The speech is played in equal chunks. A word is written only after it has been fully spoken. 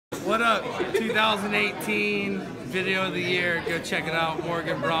What up? 2018 video of the year. Go check it out.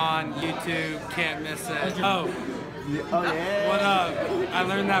 Morgan Braun, YouTube. Can't miss it. Oh yeah. What up? I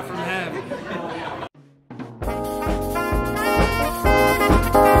learned that from him.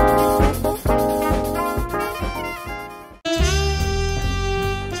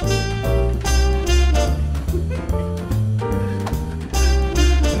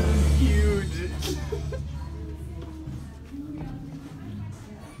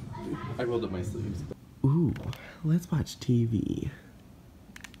 I rolled up my sleeves. Ooh, let's watch TV.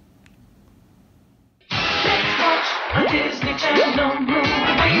 Let's watch a Disney Channel movie.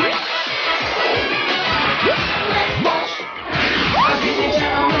 Let's watch a Disney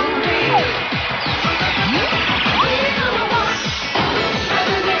Channel movie. We're gonna watch a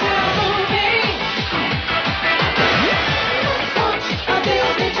Disney Channel movie. Let's watch a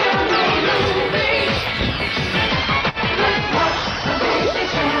Disney Channel movie. Let's watch a Disney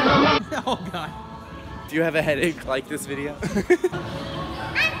Channel movie. Oh God. Do you have a headache like this video? I'm better.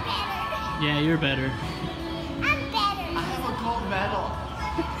 Yeah, you're better. I'm better. I have a gold medal.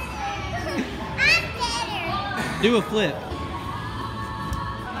 I'm better. Do a flip.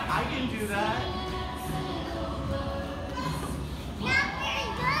 I can do that. Not very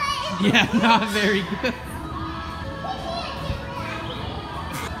good. Yeah, not very good.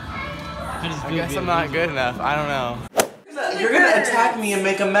 I guess I'm not good enough. I don't know. You're gonna attack me and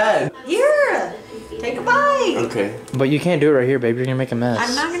make a mess. Here, take a bite. Okay. But you can't do it right here, babe. You're gonna make a mess.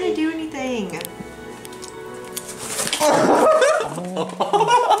 I'm not gonna do anything.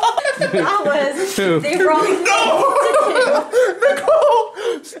 That was the wrong thing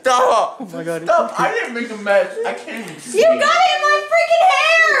Nicole! Stop! Oh my God. Stop! I didn't make a mess. I can't even see. to do. You got it in my freaking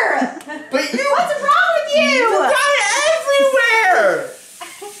hair. But you. What's wrong with you? You got it everywhere!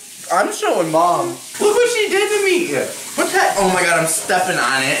 I'm showing mom. Look what she did to me! What's that? Oh my God, I'm stepping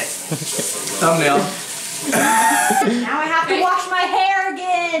on it. Thumbnail. Now I have to wash my hair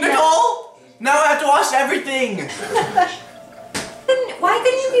again. Nicole! Now I have to wash everything! Why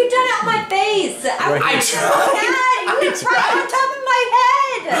couldn't you done it on my face? I tried. On top of my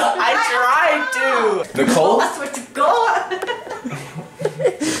head. I tried to! Nicole? That's what to go.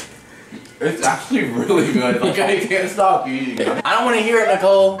 It's actually really good. Like, I can't stop eating it. I don't want to hear it,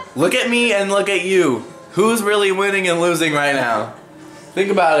 Nicole. Look at me and look at you. Who's really winning and losing right now? Think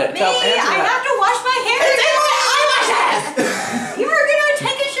about it. Me, I have to wash my hair. It's in my eyelashes! You were gonna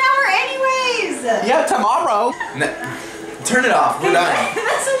take a shower anyways. Yeah, tomorrow. Turn it off. We're done.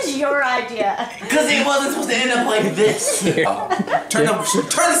 This was your idea. Because it wasn't supposed to end up like this. Oh. Turn the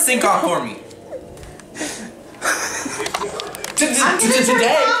sink on for me. I'm gonna turn it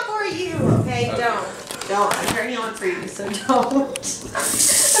Today. on for you. Okay, don't. I'm turning on for you, so don't. I'm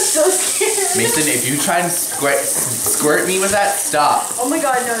so scared. Mason, if you try and squirt me with that, stop. Oh my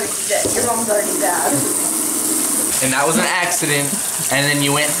God, no, your mom's already bad. And that was an accident. And then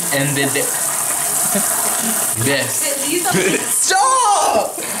you went and did this.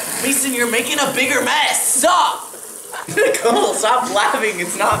 Stop! Mason, you're making a bigger mess. Stop! Nicole, stop laughing.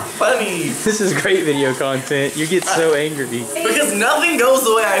 It's not funny. This is great video content. You get so angry. Because nothing goes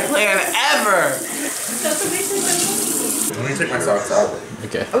the way I plan ever. That's what makes it so funny. Let me take my socks out.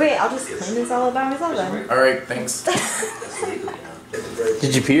 Okay. Okay, I'll just clean this all by myself then. Alright, thanks.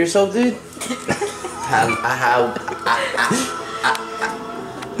 Did you pee yourself, dude?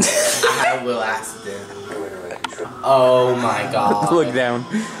 I will ask them. Oh my God. Look down.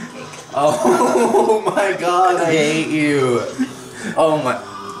 Oh my God, I hate you. Oh my,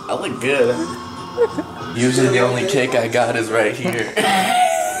 I look good. Usually the only kick I got is right here.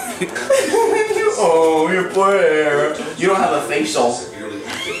 Oh, your poor hair. You don't have a facial.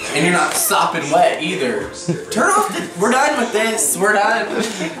 And you're not sopping wet either. Turn off the, we're done with this. We're done.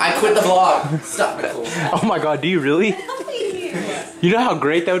 I quit the vlog. Stop it. Oh my God, do you really? You know how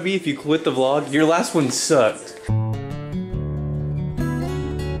great that would be if you quit the vlog? Your last one sucked.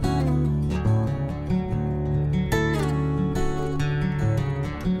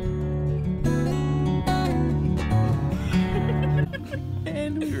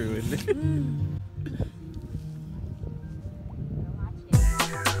 And we ruined it.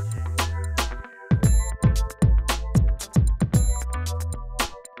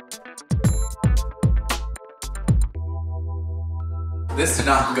 This did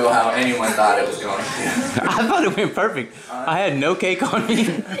not go how anyone thought it was going to. I thought it went perfect. I had no cake on me.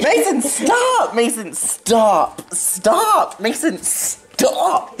 Mason, stop! Mason, stop! Stop! Mason,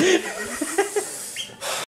 stop!